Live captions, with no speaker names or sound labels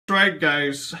right,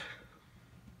 guys.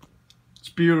 It's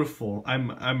beautiful.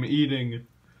 I'm eating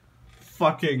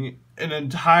fucking an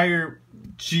entire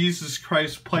Jesus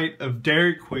Christ plate of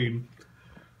Dairy Queen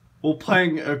while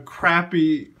playing a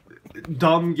crappy,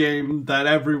 dumb game that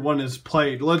everyone has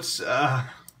played. Let's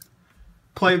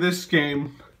play this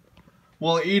game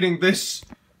while eating this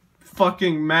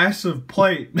fucking massive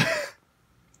plate.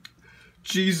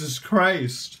 Jesus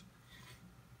Christ.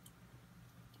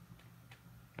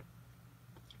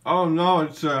 Oh no,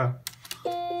 it's gonna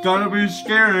be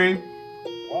scary.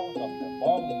 Welcome to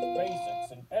Baldis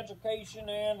Basics in Education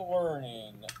and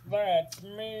Learning. That's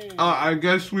me. I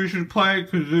guess we should play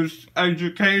because it's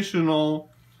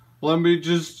educational. Let me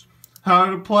just...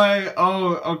 How to play?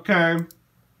 Oh, okay.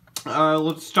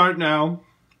 Let's start now.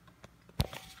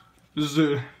 This is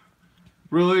a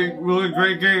really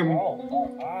great game.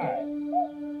 Oh, hi.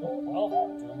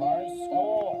 Welcome to my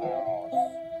schoolhouse.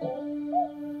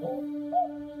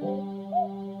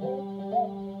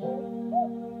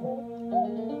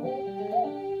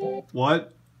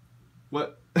 What?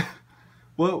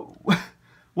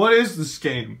 What is this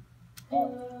game? Okay,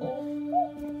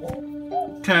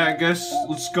 I guess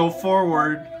let's go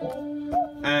forward.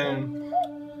 And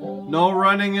no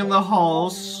running in the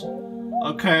halls.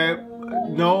 Okay,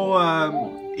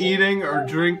 no eating or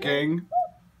drinking.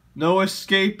 No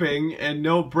escaping and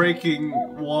no breaking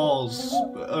walls.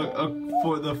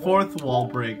 For the fourth wall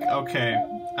break. Okay,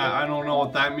 I don't know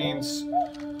what that means.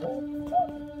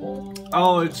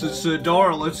 Oh, it's a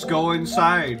door. Let's go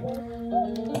inside.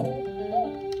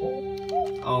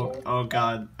 Oh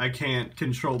god, I can't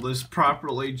control this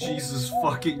properly. Jesus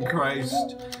fucking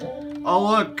Christ.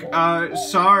 Oh look,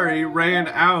 sorry, ran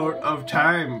out of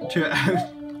time to...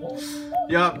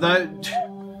 Yep,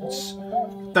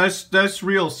 that's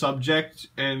real subject,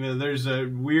 and there's a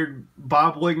weird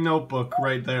bobbling notebook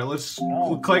right there. Let's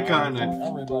click on it.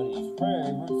 Everybody's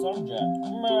favorite subject,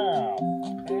 math.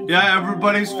 Yeah,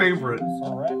 everybody's favorite.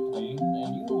 Correctly,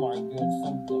 then you might get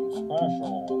something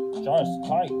special. Just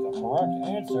type the correct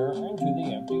answer into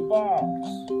the empty box.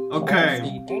 Okay. Press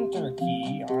the Enter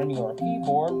key on your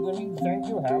keyboard when you think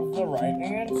you have the right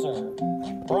answer.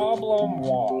 Problem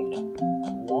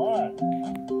 1.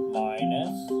 1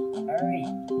 minus 8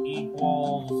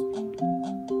 equals...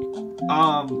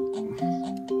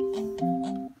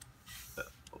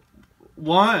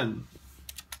 1.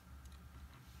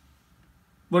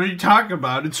 What are you talking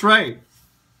about? It's right.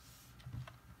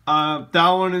 That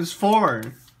one is 4.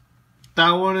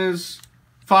 That one is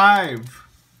 5.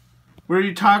 What are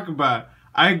you talking about?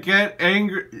 I get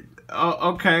angry.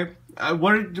 Okay.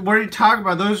 What are you talking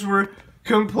about? Those were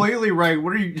completely right.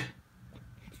 What are you...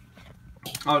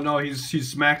 Oh no, he's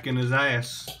smacking his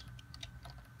ass.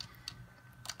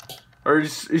 Or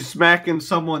he's smacking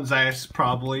someone's ass,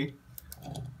 probably.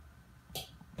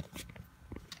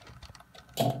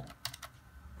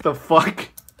 The fuck?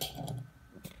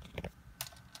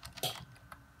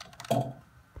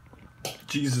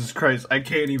 Jesus Christ, I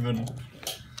can't even...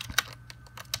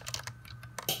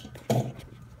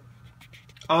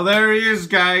 Oh, there he is,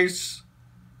 guys.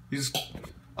 He's...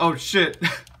 Oh, shit.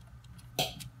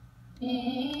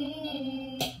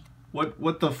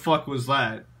 What the fuck was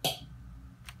that?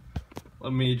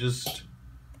 Let me just...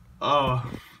 Oh.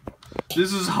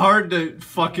 This is hard to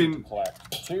fucking...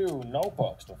 Collect 2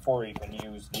 notebooks before you can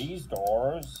use these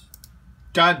doors.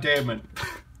 God damn it.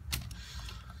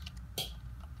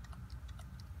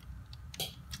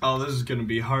 Oh, this is gonna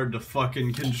be hard to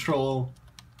fucking control.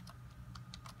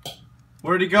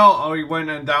 Where'd he go? Oh, he went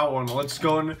in that one. Let's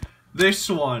go in this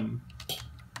one.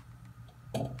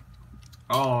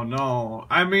 Oh no.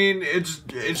 I mean,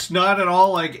 it's not at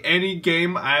all like any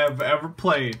game I have ever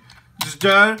played. Just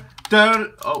down.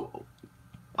 Oh.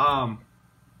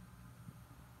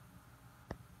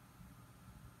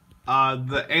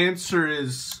 The answer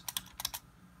is...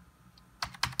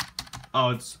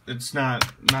 Oh, it's not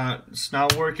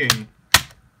working.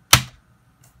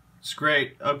 It's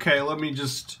great. Okay, let me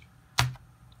just...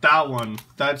 That one.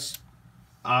 That's...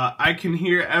 I can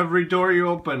hear every door you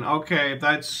open. Okay,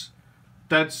 that's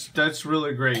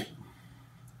really great.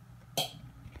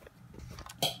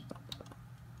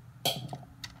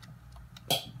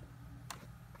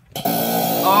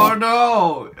 Oh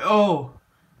no! Oh,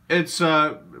 it's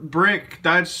brick.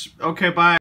 That's okay. Bye.